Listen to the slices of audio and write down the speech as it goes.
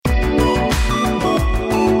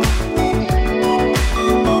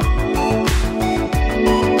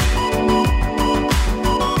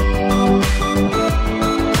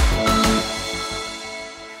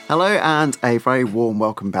Hello and a very warm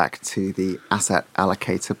welcome back to the Asset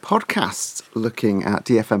Allocator podcast, looking at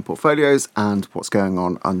DFM portfolios and what's going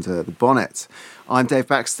on under the bonnet. I'm Dave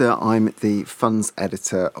Baxter. I'm the funds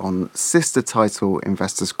editor on sister title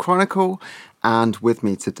Investors Chronicle, and with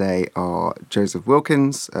me today are Joseph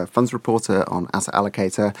Wilkins, a funds reporter on Asset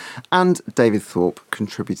Allocator, and David Thorpe,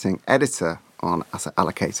 contributing editor on Asset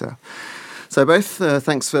Allocator. So both,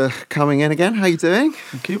 thanks for coming in again. How are you doing?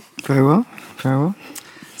 Thank you. Very well.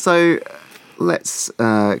 So let's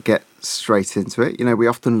get straight into it. You know, we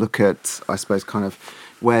often look at, I suppose, kind of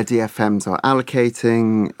where DFMs are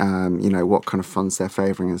allocating, what kind of funds they're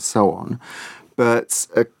favouring and so on. But,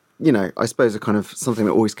 I suppose a kind of something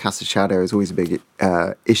that always casts a shadow, is always a big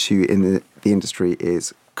issue in the industry,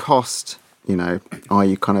 is cost. You know, are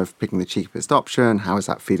you kind of picking the cheapest option? How is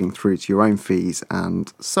that feeding through to your own fees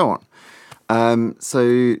and so on?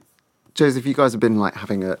 So Joseph, you guys have been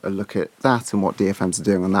having a look at that and what DFMs are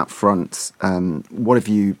doing on that front. What have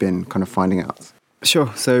you been kind of finding out?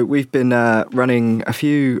 Sure. So we've been running a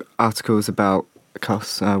few articles about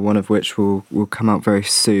costs, one of which will come out very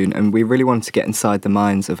soon. And we really wanted to get inside the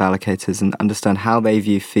minds of allocators and understand how they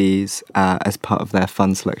view fees as part of their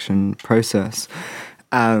fund selection process,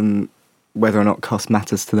 whether or not cost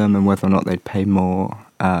matters to them and whether or not they'd pay more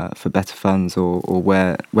for better funds or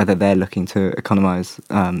whether they're looking to economise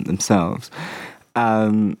themselves.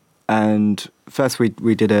 And first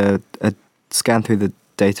we did a scan through the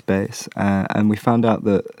database and we found out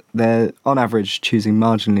that they're on average choosing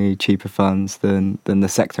marginally cheaper funds than the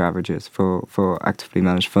sector averages for actively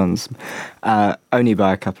managed funds, only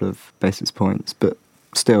by a couple of basis points, but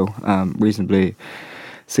still reasonably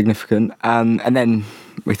significant. And then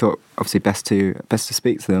we thought obviously best to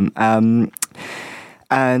speak to them.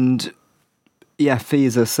 And yeah,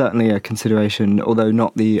 fees are certainly a consideration, although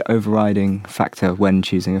not the overriding factor when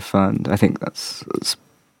choosing a fund. I think that's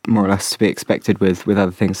more or less to be expected with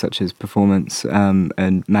other things such as performance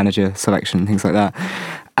and manager selection, things like that.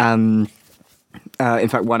 In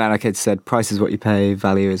fact, one allocator said, price is what you pay,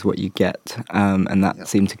 value is what you get. And that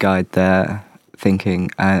seemed to guide their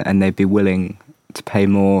thinking, and they'd be willing to pay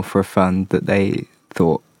more for a fund that they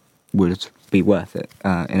thought would be worth it,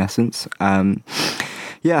 in essence.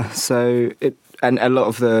 So and a lot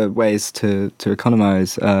of the ways to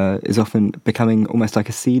economise is often becoming almost like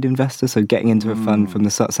a seed investor. So getting into a fund from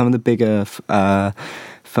the start. Some of the bigger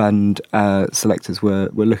fund selectors were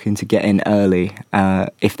looking to get in early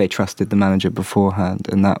if they trusted the manager beforehand,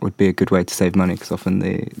 and that would be a good way to save money because often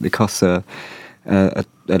the costs are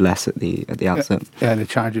less at the outset. Yeah, the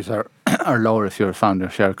charges are lower if you're a founder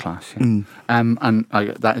share class. Yeah.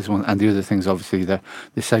 That is one. And the other thing is obviously the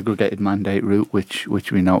segregated mandate route,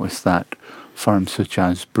 which we noticed that firms such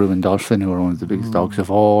as Brew and Dolphin, who are one of the biggest dogs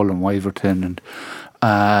of all, and Waverton and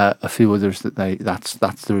a few others, that's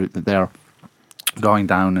the route that they're going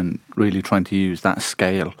down and really trying to use that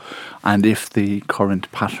scale. And if the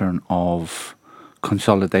current pattern of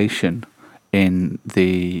consolidation in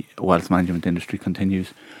the wealth management industry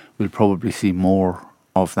continues, we'll probably see more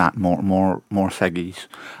of that, more SEGIs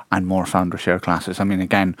and more founder share classes. I mean,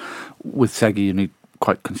 again, with SEGI you need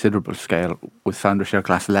quite considerable scale. With founder share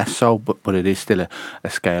class less so, but it is still a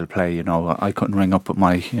scale play. You know, I couldn't ring up with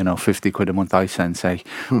my 50 quid a month ISA and say,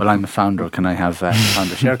 well, I'm a founder, can I have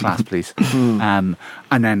founder share class please? And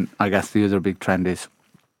then I guess the other big trend is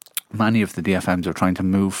many of the DFMs are trying to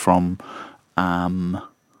move from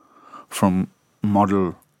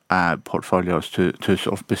model portfolios to sort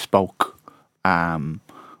of bespoke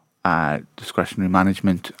discretionary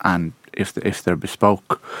management, and if they're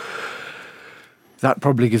bespoke, that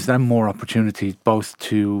probably gives them more opportunity both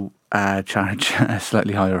to charge a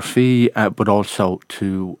slightly higher fee, but also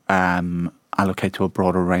to allocate to a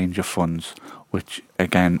broader range of funds, which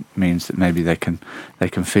again means that maybe they can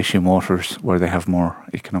fish in waters where they have more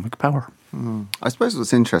economic power. I suppose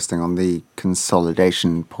what's interesting on the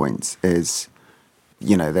consolidation points is,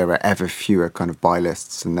 there are ever fewer kind of buy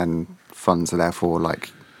lists, and then funds are therefore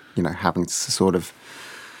having to sort of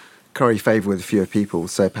curry favour with fewer people.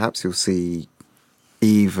 So perhaps you'll see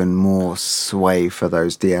even more sway for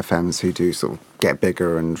those DFMs who do sort of get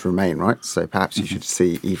bigger and remain, right? So perhaps you should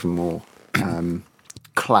see even more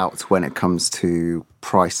clout when it comes to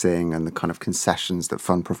pricing and the kind of concessions that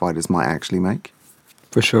fund providers might actually make.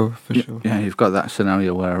 For sure. Yeah, you've got that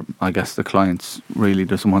scenario where I guess the client really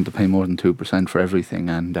doesn't want to pay more than 2% for everything,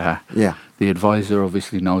 and the advisor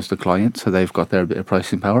obviously knows the client, so they've got their bit of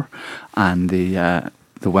pricing power, and the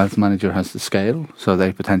wealth manager has the scale, so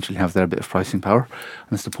they potentially have their bit of pricing power,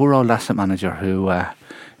 and it's the poor old asset manager who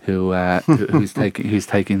who's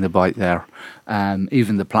taking the bite there.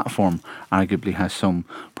 Even the platform arguably has some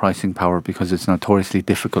pricing power because it's notoriously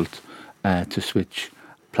difficult to switch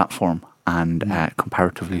platform, and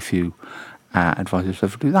comparatively few advisors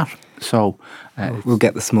ever do that. So we'll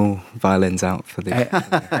get the small violins out for the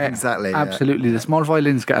Exactly. absolutely. The small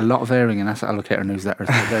violins get a lot of airing in Asset Allocator newsletters.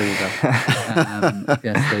 So there you go.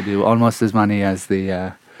 Yes, they do almost as many as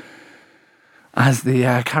the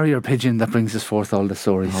carrier pigeon that brings us forth all the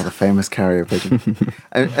stories. Oh, the famous carrier pigeon.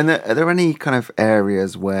 And are there any kind of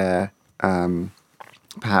areas where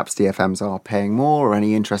perhaps DFMs are paying more, or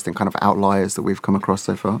any interesting kind of outliers that we've come across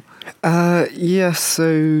so far? Yes,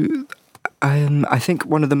 so I think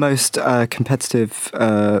one of the most competitive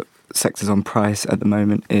sectors on price at the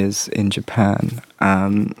moment is in Japan.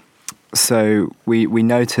 So we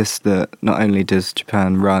noticed that not only does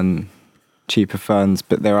Japan run cheaper funds,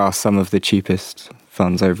 but there are some of the cheapest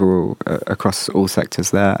funds overall across all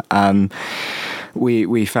sectors there.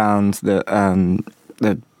 We found that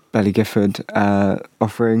the Baillie Gifford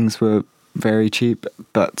offerings were very cheap,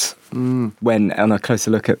 but when on a closer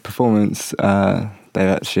look at performance, they've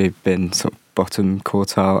actually been sort of bottom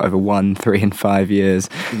quartile over 1, 3, and 5 years.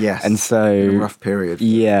 Yes, and so a rough period. For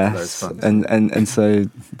those funds. and so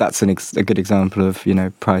that's a good example of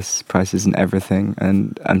price isn't everything,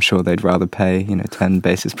 and I'm sure they'd rather pay 10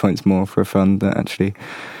 basis points more for a fund that actually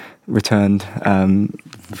returned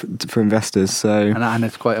for investors. So and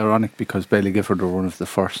it's quite ironic because Baillie Gifford were one of the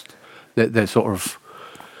first. They sort of.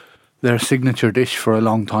 Their signature dish for a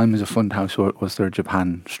long time as a fund house was their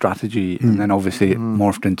Japan strategy, and then obviously it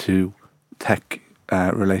morphed into tech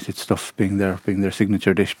related stuff being their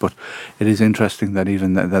signature dish. But it is interesting that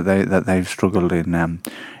even that they've struggled in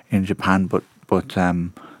Japan. But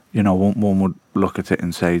one would look at it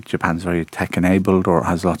and say Japan's very tech enabled, or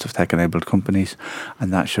has lots of tech enabled companies,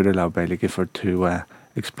 and that should allow Baillie Gifford to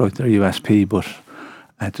exploit their USP. But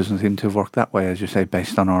it doesn't seem to have worked that way, as you say,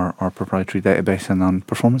 based on our proprietary database and on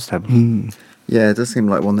performance tables. Yeah, it does seem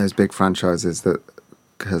like one of those big franchises that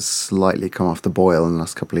has slightly come off the boil in the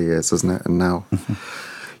last couple of years, doesn't it? And now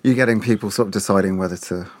you're getting people sort of deciding whether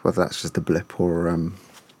that's just a blip, or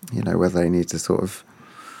whether they need to sort of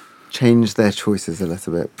change their choices a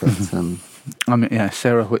little bit. But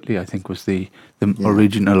Sarah Whitley, I think, was the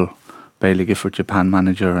original Baillie Gifford Japan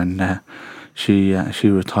manager, and she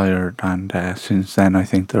retired, and since then I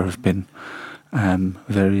think there have been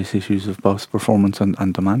various issues of both performance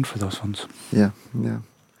and demand for those funds. Yeah.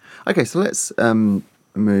 Okay, so let's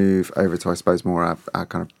move over to, I suppose, more our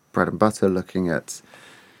kind of bread and butter, looking at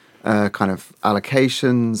kind of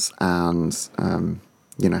allocations and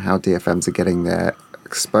how DFMs are getting their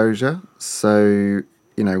exposure. So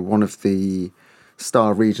one of the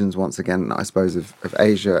star regions once again, I suppose, of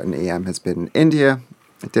Asia and EM has been India.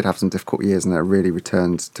 It did have some difficult years, and it really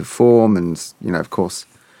returned to form. And, of course,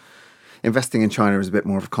 investing in China is a bit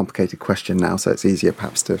more of a complicated question now, so it's easier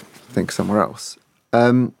perhaps to think somewhere else.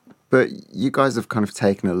 But you guys have kind of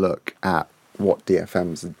taken a look at what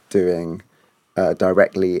DFMs are doing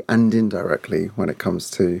directly and indirectly when it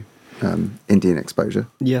comes to Indian exposure.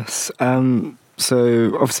 Yes.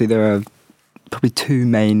 So obviously there are probably two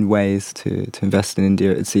main ways to invest in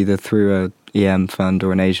India. It's either through a EM fund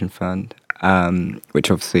or an Asian fund. Which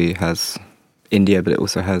obviously has India, but it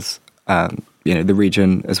also has the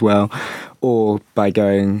region as well, or by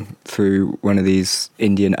going through one of these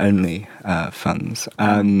Indian-only funds.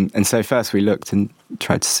 And so first we looked and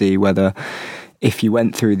tried to see whether, if you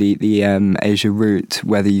went through the Asia route,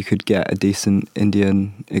 whether you could get a decent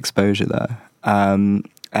Indian exposure there.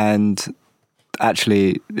 And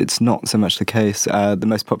actually, it's not so much the case. The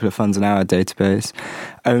most popular funds in our database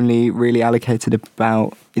only really allocated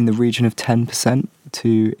about in the region of 10%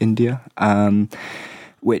 to India,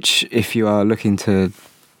 which, if you are looking to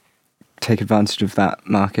take advantage of that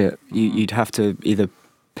market, you'd have to either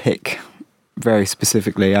pick very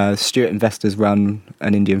specifically. Stewart Investors run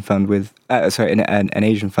an Indian fund with, an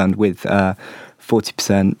Asian fund with 40%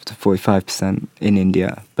 to 45% in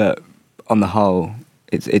India, but on the whole,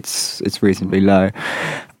 it's reasonably low,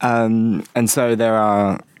 and so there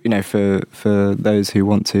are for those who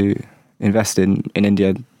want to invest in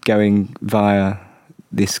India, going via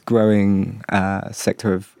this growing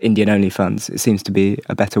sector of Indian only funds, it seems to be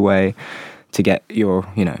a better way to get your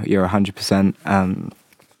 100%.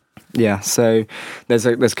 So there's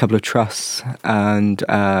a couple of trusts, and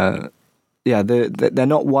they're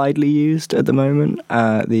not widely used at the moment,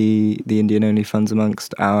 the Indian only funds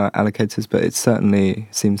amongst our allocators, but it certainly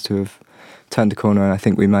seems to have turned a corner, and I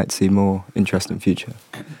think we might see more interest in future.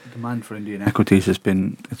 Demand for Indian equities has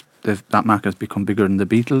been, that market has become bigger than the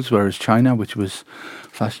Beatles, whereas China, which was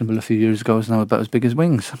fashionable a few years ago, is now about as big as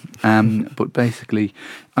Wings. But basically,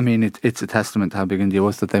 I mean, it's a testament to how big India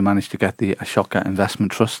was that they managed to get the Ashoka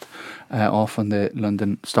Investment Trust off on the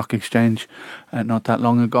London Stock Exchange not that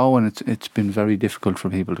long ago, and it's been very difficult for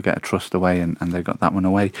people to get a trust away, and they got that one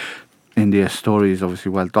away. India's story is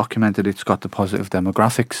obviously well documented. It's got the positive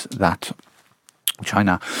demographics that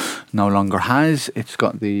China no longer has. It's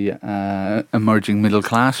got the emerging middle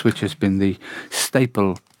class, which has been the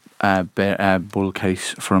staple bull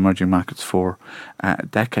case for emerging markets for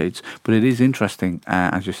decades. But it is interesting,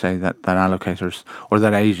 as you say, that allocators or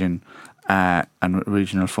that Asian and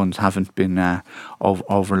regional funds haven't been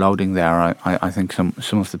overloading there. I think some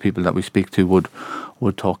of the people that we speak to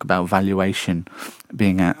would talk about valuation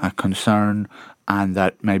being a concern, and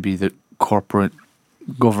that maybe the corporate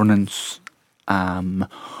governance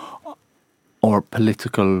or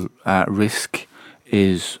political risk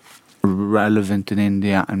is relevant in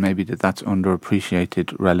India, and maybe that's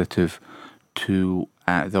underappreciated relative to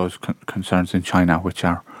those concerns in China, which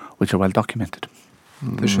are well documented.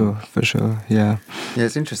 For sure, yeah. Yeah,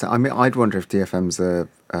 it's interesting. I mean, I'd wonder if DFMs are,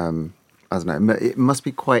 I don't know, it must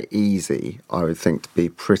be quite easy, I would think, to be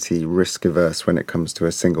pretty risk averse when it comes to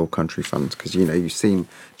a single country fund, because, you've seen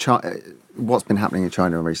what's been happening in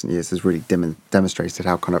China in recent years has really demonstrated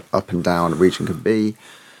how kind of up and down a region can be.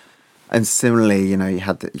 And similarly, you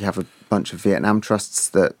have a bunch of Vietnam trusts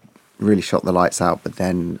that really shot the lights out, but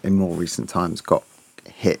then in more recent times got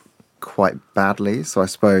hit quite badly. So I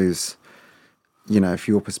suppose, if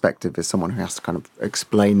your perspective is someone who has to kind of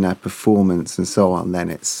explain their performance and so on, then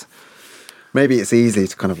it's easy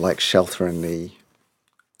to kind of like shelter in the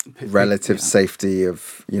relative safety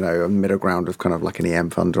of, a middle ground of kind of like an EM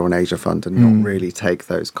fund or an Asia fund, and not really take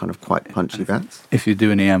those kind of quite punchy bets. If you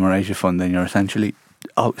do an EM or Asia fund, then you're essentially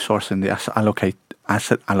outsourcing the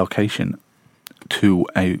asset allocation to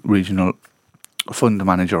a regional fund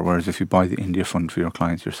manager, whereas if you buy the India fund for your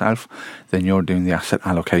clients yourself, then you're doing the asset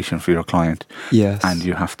allocation for your client. Yes. And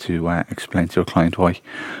you have to explain to your client why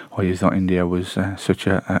you thought India was such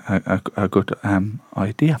a good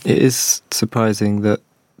idea. It is surprising that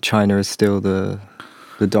China is still the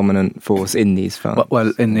dominant force in these funds.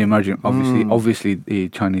 Well, in the emerging, obviously the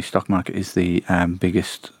Chinese stock market is the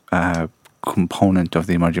biggest component of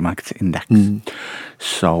the emerging markets index.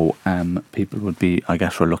 So people would be, I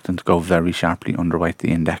guess, reluctant to go very sharply underweight the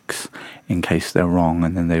index in case they're wrong,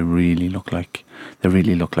 and then they really look like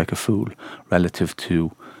a fool relative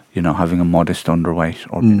to having a modest underweight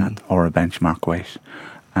or a benchmark weight.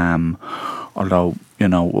 Although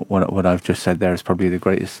what I've just said there is probably the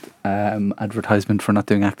greatest advertisement for not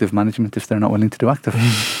doing active management if they're not willing to do active.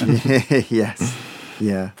 Yes.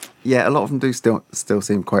 Yeah. A lot of them do still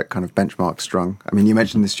seem quite kind of benchmark strong. I mean, you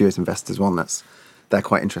mentioned the Stewart Investors one. They're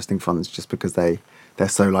quite interesting funds just because they're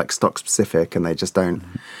so like stock specific, and they just don't.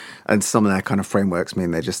 And some of their kind of frameworks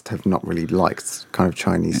mean they just have not really liked kind of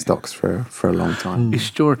Chinese stocks for a long time. Is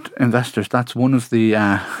Stewart Investors, that's one of the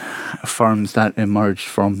firms that emerged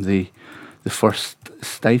from the first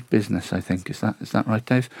state business, I think. Is that right,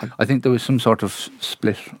 Dave? I think there was some sort of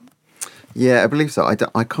split. Yeah, I believe so.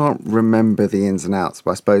 I can't remember the ins and outs,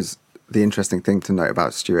 but I suppose the interesting thing to note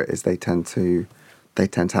about Stewart is they tend to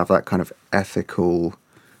have that kind of ethical,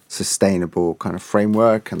 sustainable kind of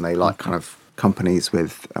framework, and they like kind of companies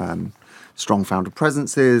with strong founder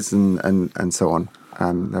presences and so on.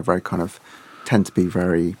 They're very kind of tend to be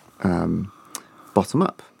very bottom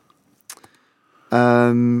up.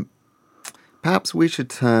 Perhaps we should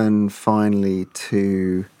turn finally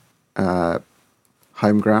to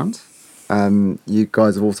home ground. You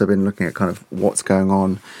guys have also been looking at kind of what's going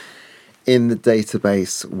on in the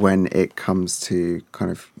database when it comes to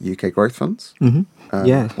kind of UK growth funds.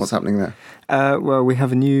 Yes. What's happening there? Well, we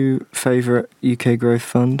have a new favourite UK growth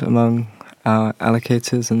fund among our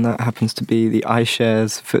allocators, and that happens to be the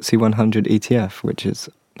iShares FTSE 100 ETF, which is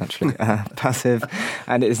actually passive,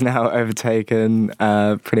 and it is now overtaken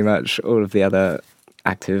pretty much all of the other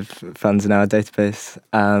active funds in our database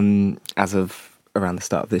as of around the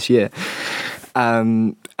start of this year.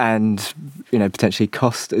 And potentially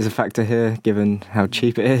cost is a factor here, given how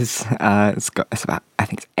cheap it is. It's about, I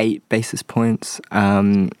think it's 8 basis points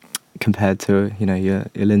compared to your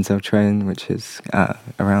Lindsell train, which is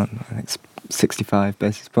around, I think it's 65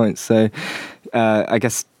 basis points. So I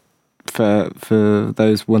guess for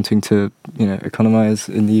those wanting to economise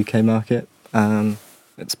in the UK market,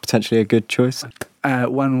 it's potentially a good choice.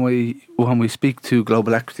 when we speak to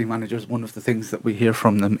global equity managers, one of the things that we hear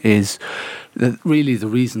from them is that really the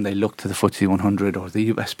reason they look to the FTSE 100 or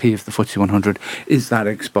the USP of the FTSE 100 is that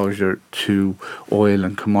exposure to oil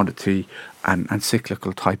and commodity and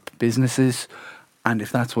cyclical type businesses. And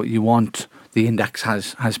if that's what you want, the index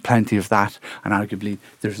has plenty of that, and arguably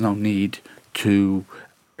there's no need to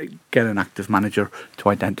get an active manager to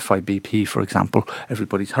identify BP, for example.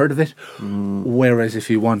 Everybody's heard of it. Whereas if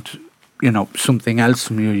you want, something else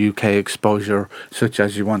from your UK exposure, such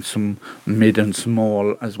as you want some mid and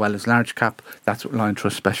small as well as large cap, that's what Lion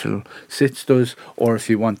Trust Special Sits does. Or if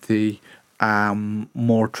you want the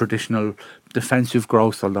more traditional defensive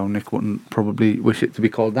growth, although Nick wouldn't probably wish it to be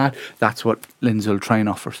called that, that's what Lindsay Train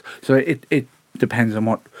offers. So it depends on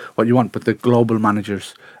what you want. But the global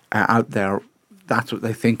managers out there, that's what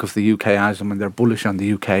they think of the UK as, and when they're bullish on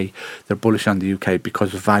the UK, they're bullish on the UK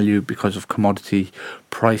because of value, because of commodity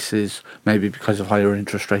prices, maybe because of higher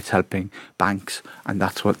interest rates helping banks, and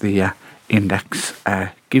that's what the index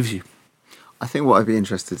gives you. I think what I'd be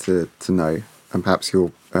interested to know, and perhaps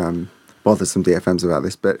you'll bother some DFMs about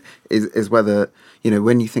this, but is whether,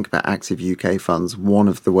 when you think about active UK funds, one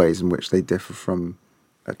of the ways in which they differ from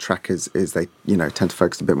trackers is they, tend to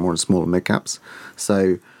focus a bit more on small and mid caps.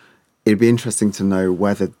 So it'd be interesting to know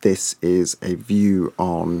whether this is a view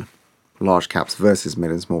on large caps versus mid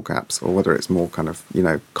and small caps, or whether it's more kind of,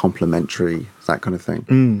 complementary, that kind of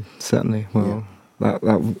thing. Certainly. Well, that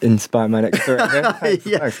will inspire my next story.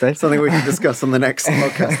 Thanks, Dave. Something we can discuss on the next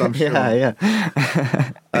podcast, I'm sure. Yeah.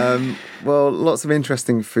 Well, lots of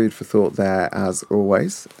interesting food for thought there, as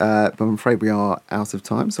always. But I'm afraid we are out of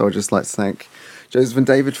time. So I'd just like to thank Joseph and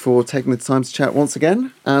David for taking the time to chat once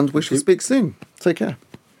again, and we shall speak soon. Take care.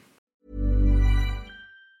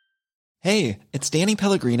 Hey, it's Danny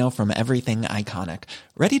Pellegrino from Everything Iconic.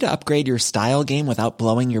 Ready to upgrade your style game without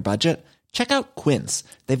blowing your budget? Check out Quince.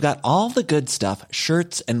 They've got all the good stuff,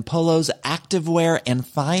 shirts and polos, activewear, and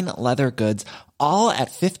fine leather goods, all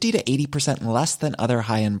at 50 to 80% less than other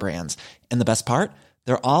high-end brands. And the best part?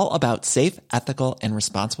 They're all about safe, ethical, and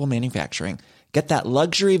responsible manufacturing. Get that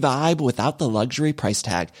luxury vibe without the luxury price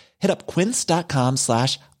tag. Hit up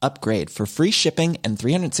quince.com/upgrade for free shipping and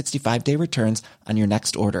 365-day returns on your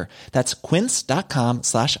next order. That's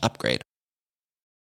quince.com/upgrade.